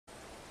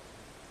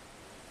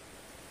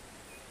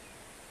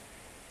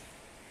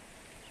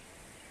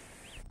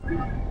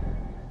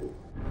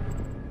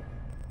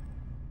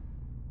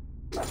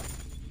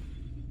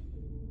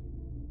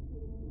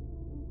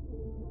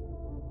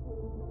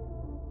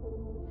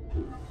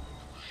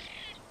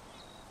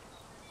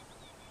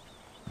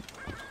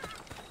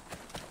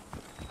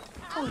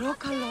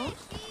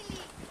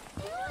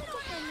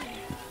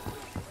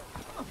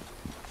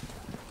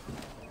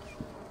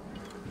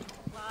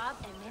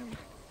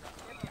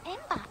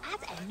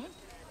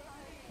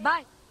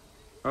Bye.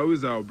 How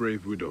is our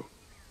brave widow?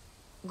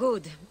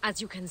 Good,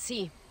 as you can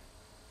see.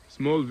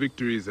 Small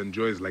victories and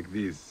joys like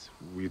these,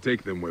 we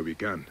take them where we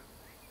can.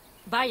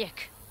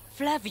 Bayek,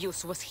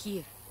 Flavius was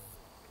here.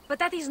 But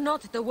that is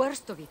not the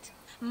worst of it.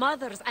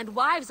 Mothers and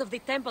wives of the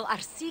temple are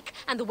sick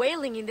and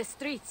wailing in the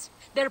streets.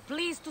 They're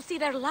pleased to see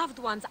their loved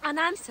ones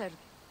unanswered.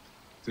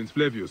 Since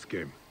Flavius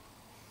came,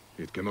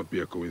 it cannot be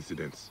a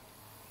coincidence.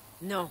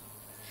 No.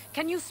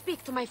 Can you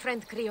speak to my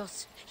friend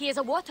Krios? He is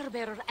a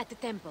water-bearer at the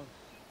temple.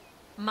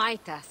 My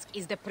task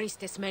is the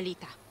priestess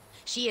Melita.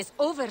 She is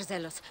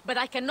overzealous, but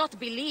I cannot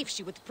believe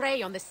she would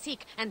prey on the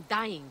sick and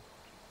dying.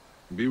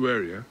 Be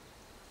wary, eh?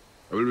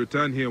 I will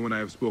return here when I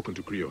have spoken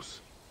to Krios.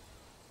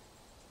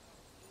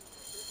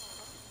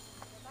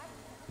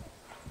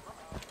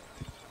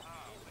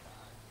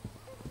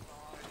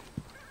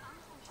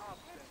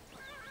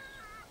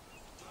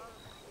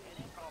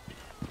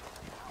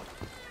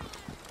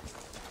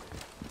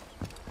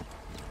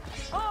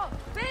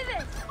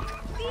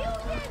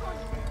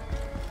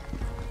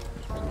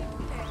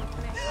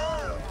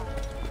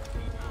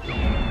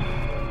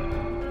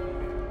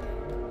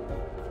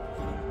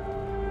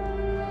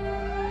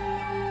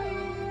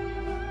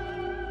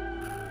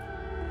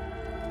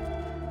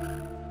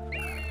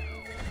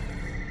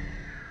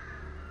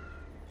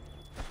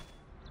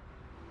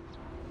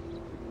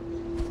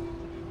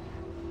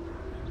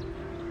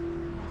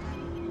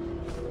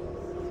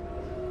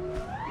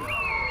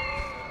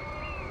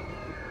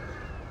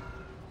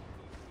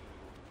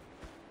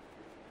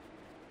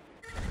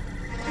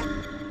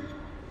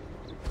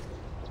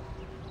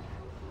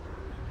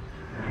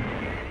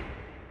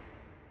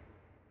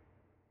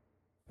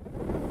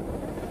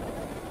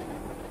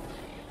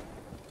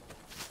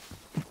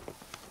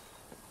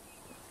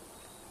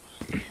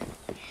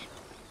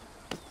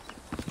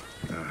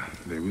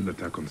 They will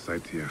attack on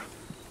sight here.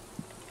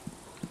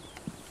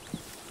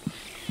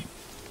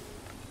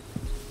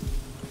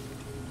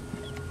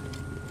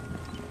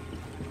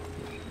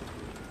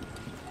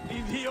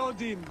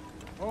 Idiodin,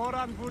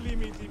 oran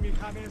bulimiti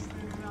michanes.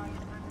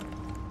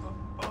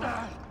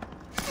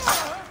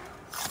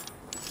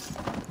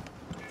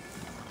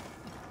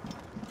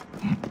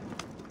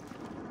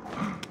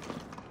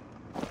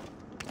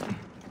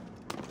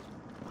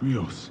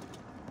 Krios,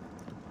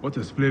 what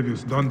has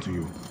Flavius done to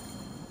you?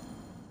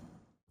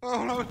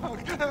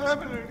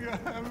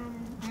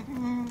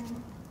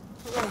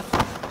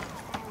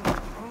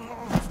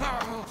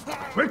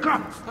 Wake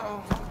up!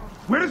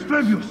 Where is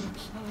Flavius?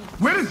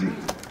 Where is he?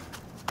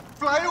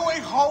 Fly away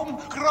home,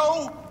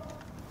 Crow!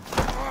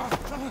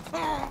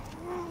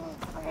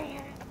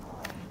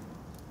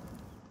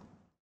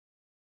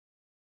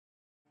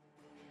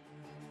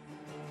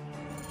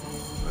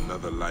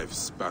 Another life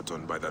spat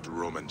on by that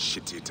Roman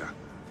shit-eater.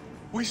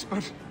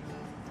 Whispers!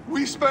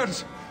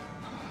 Whispers!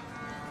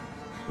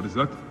 What is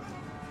that?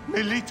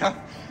 Melita,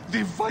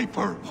 the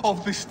Viper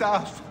of the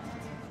Staff.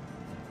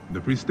 The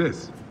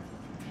priestess?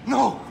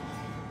 No!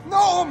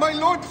 No, my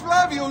Lord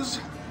Flavius!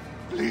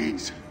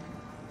 Please.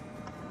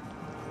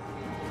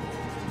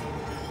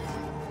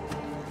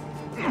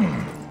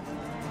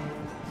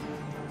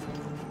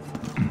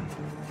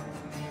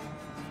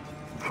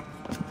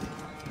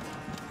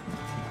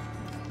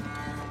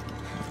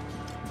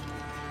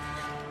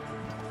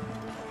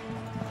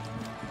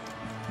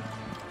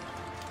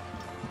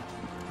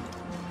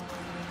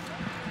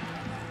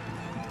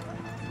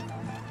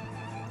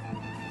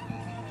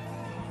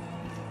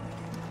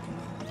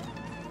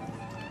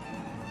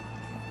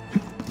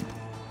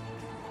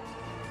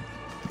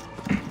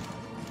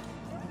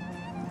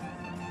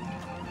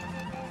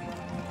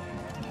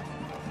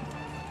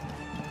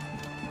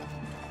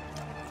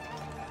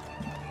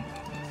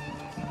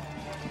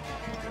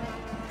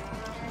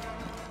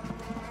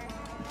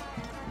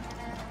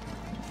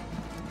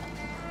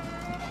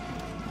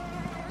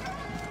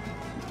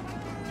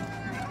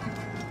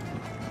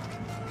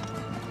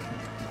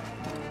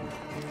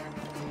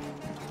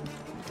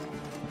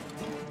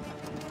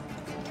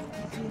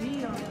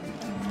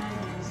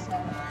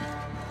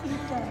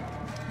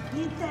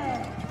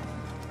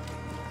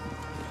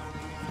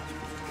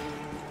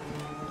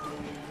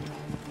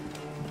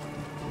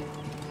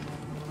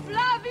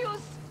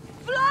 Flavius!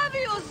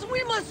 Flavius!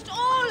 We must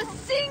all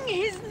sing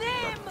his name!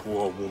 That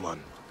poor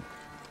woman.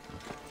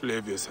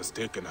 Flavius has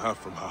taken her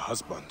from her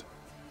husband,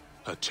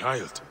 her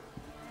child.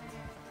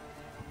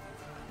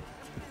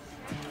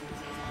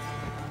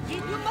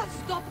 You must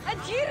stop and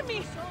hear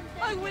me!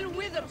 I will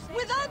wither.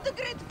 Without the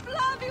great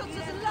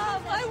Flavius'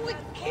 love, I would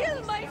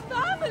kill my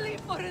family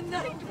for a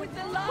night with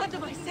the light. What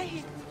am I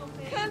saying?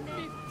 Help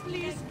me,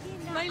 please.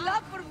 My My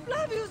love for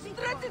Flavius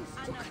threatens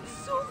to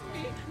consume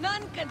me.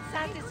 None can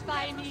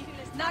satisfy me.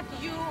 Not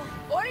you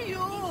or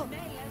you.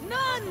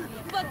 None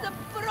but the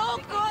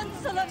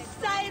proconsul of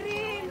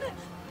Cyrene.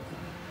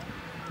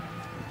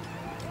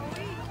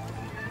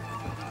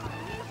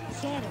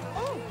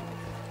 Oh.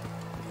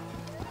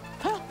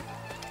 Huh.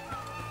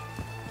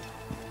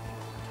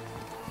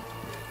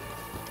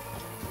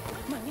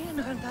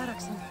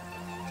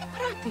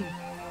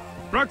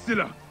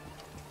 Praxilla!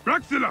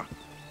 Praxilla!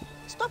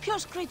 Stop your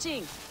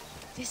screeching.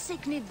 The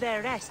sick need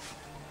their rest.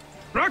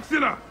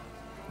 Praxilla!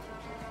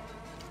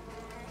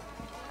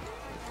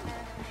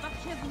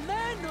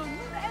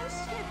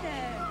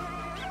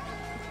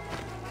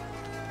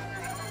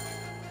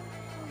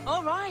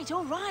 All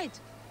right.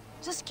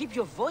 Just keep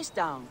your voice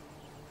down.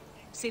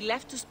 She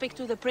left to speak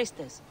to the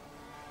priestess.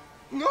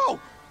 No!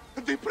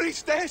 The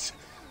priestess!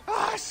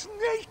 A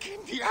snake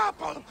in the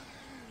apple!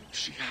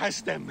 She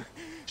has them.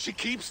 She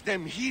keeps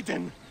them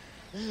hidden.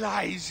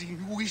 Lies in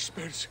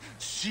whispers,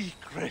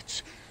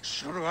 secrets,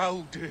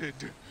 shrouded.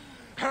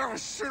 Her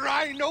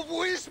shrine of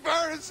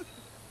whispers!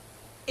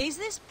 Is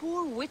this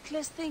poor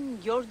witless thing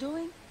you're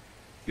doing?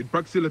 Did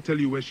Praxilla tell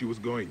you where she was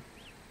going?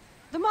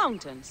 The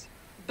mountains.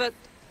 But...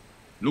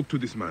 Look to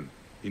this man.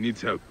 He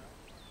needs help.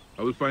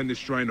 I will find the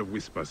Shrine of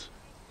Whispers.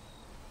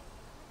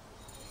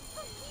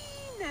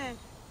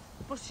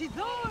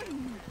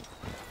 Poseidon!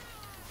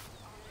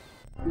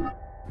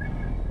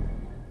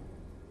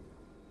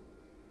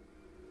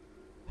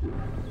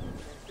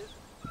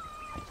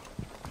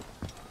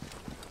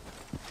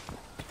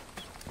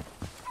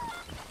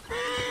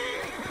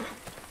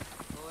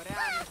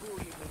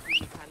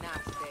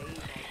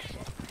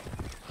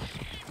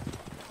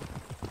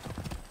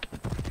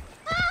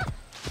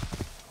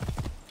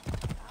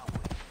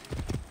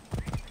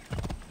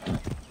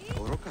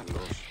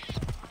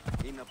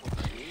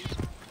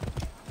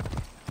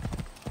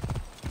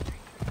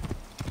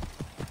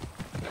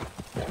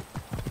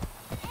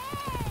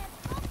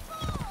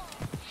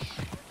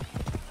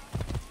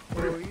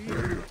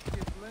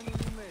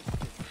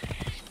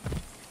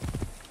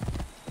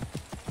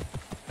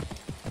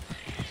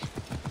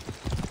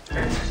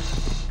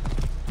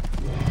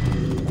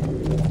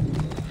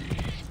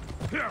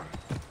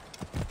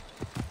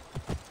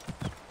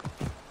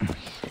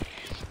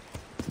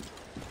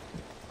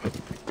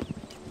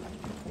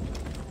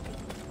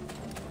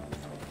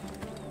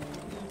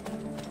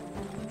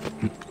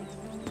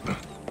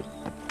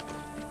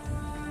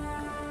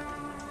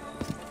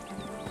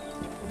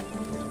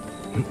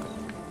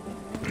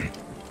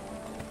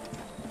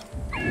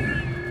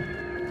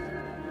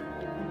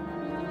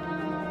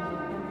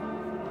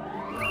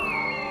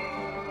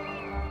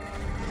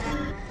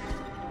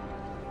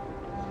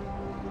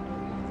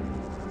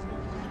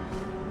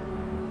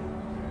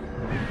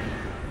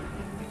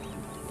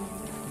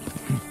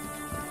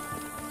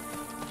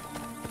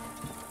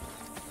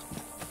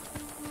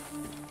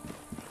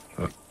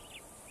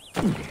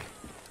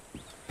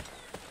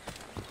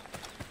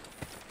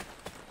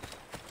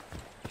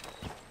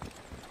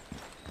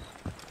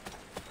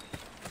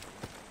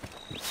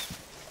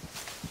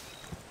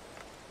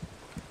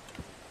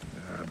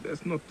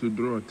 Best not to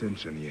draw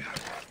attention here.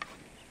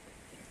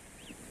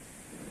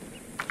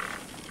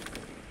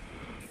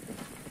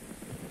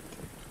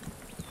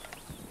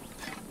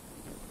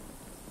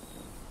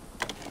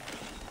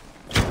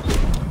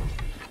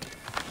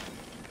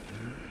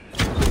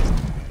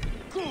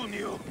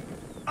 Cuneo!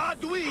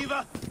 Ad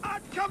uiva!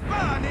 Ad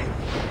campane!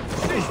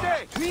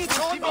 Siste!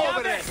 Non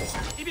muovere!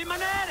 Devi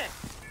rimanere!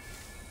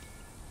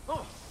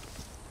 Oh!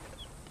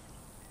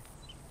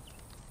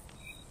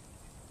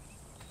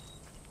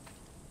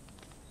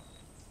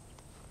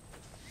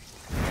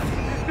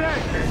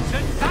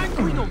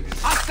 Sanguinum!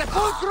 A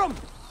sepulcrum!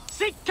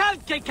 Sic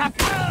calce cap...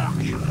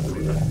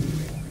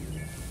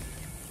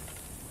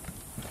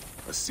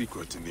 A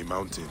secret in the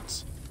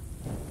mountains.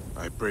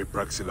 I pray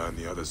Praxilla and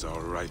the others are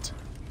all right.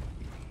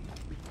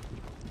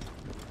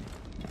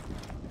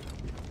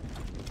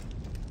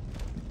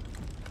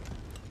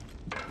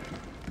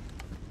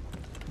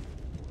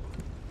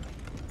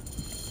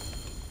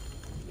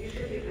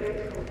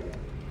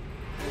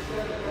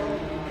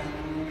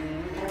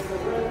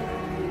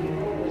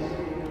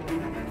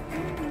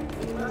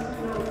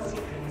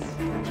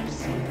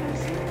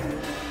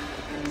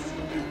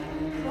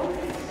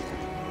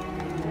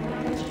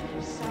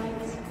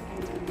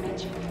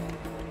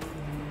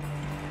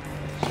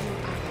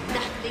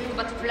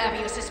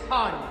 Flavius's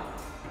pawn.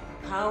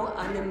 How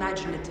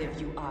unimaginative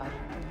you are.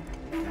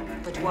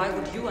 But why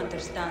would you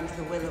understand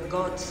the will of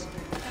gods?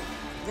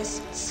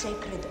 This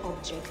sacred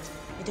object,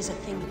 it is a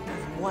thing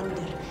of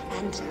wonder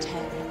and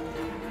terror.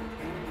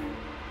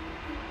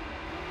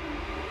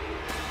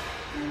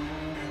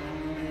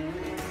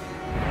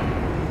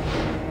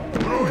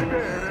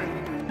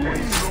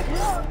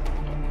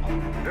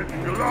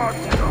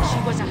 She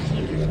was a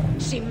healer.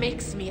 She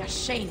makes me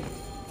ashamed.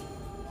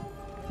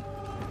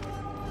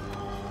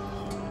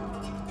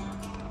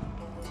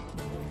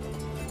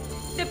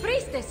 The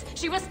priestess!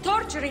 She was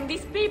torturing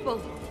these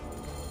people!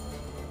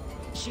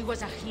 She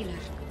was a healer.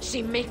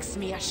 She makes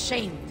me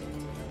ashamed.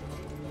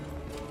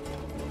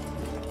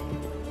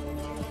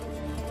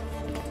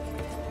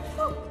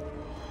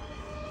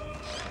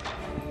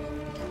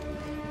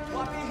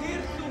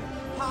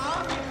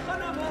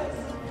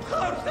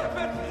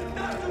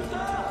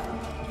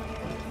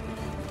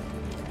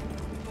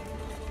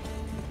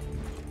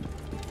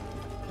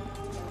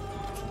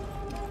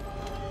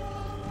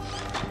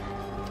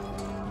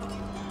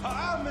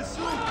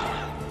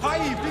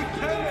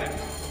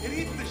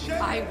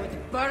 I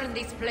would burn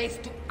this place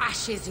to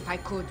ashes if I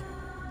could.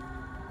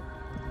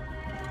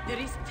 There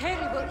is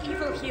terrible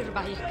evil here,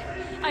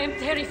 Bayek. I am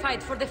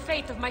terrified for the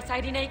fate of my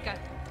Cyrenaica.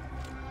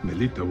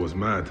 Melita was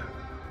mad.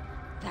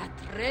 That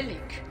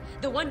relic,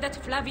 the one that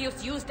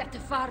Flavius used at the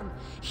farm,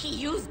 he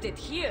used it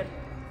here.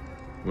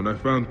 When I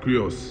found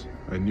Krios,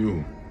 I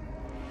knew.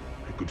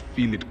 I could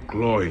feel it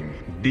clawing,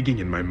 digging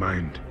in my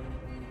mind.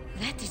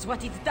 That is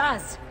what it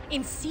does.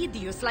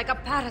 Insidious like a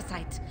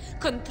parasite.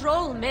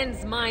 Control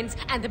men's minds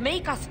and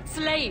make us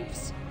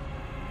slaves.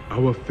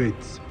 Our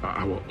fates are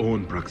our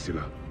own,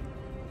 Praxilla.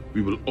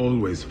 We will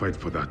always fight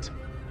for that.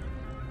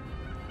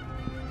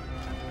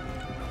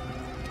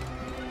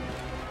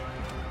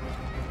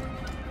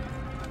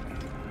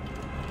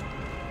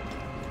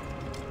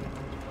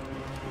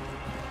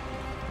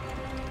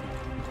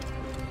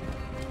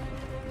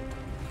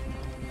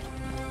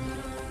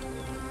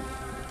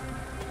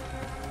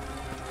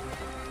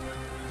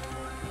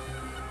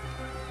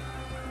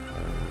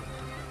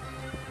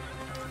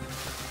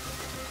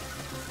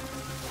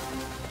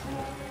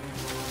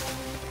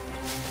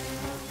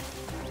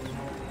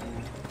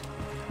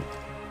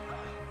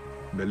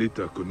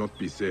 Melita could not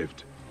be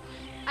saved.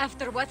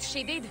 After what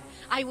she did,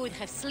 I would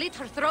have slit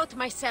her throat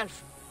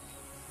myself.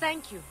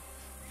 Thank you.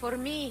 For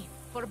me,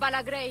 for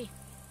Balagrey.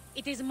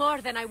 It is more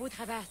than I would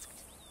have asked.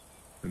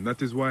 And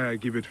that is why I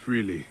give it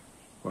freely,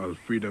 while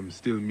freedom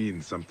still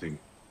means something.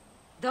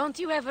 Don't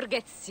you ever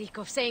get sick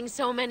of saying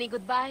so many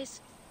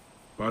goodbyes?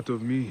 Part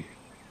of me,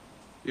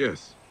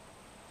 yes.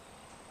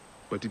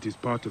 But it is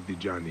part of the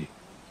journey.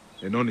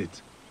 And on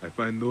it, I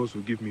find those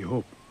who give me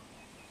hope.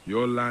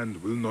 Your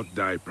land will not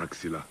die,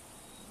 Praxilla.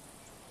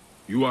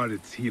 You are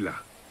its healer,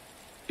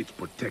 its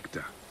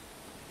protector,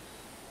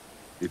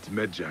 its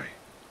Medjay.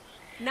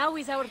 Now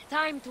is our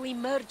time to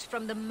emerge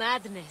from the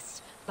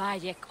madness,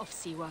 Bayek of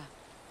Siwa.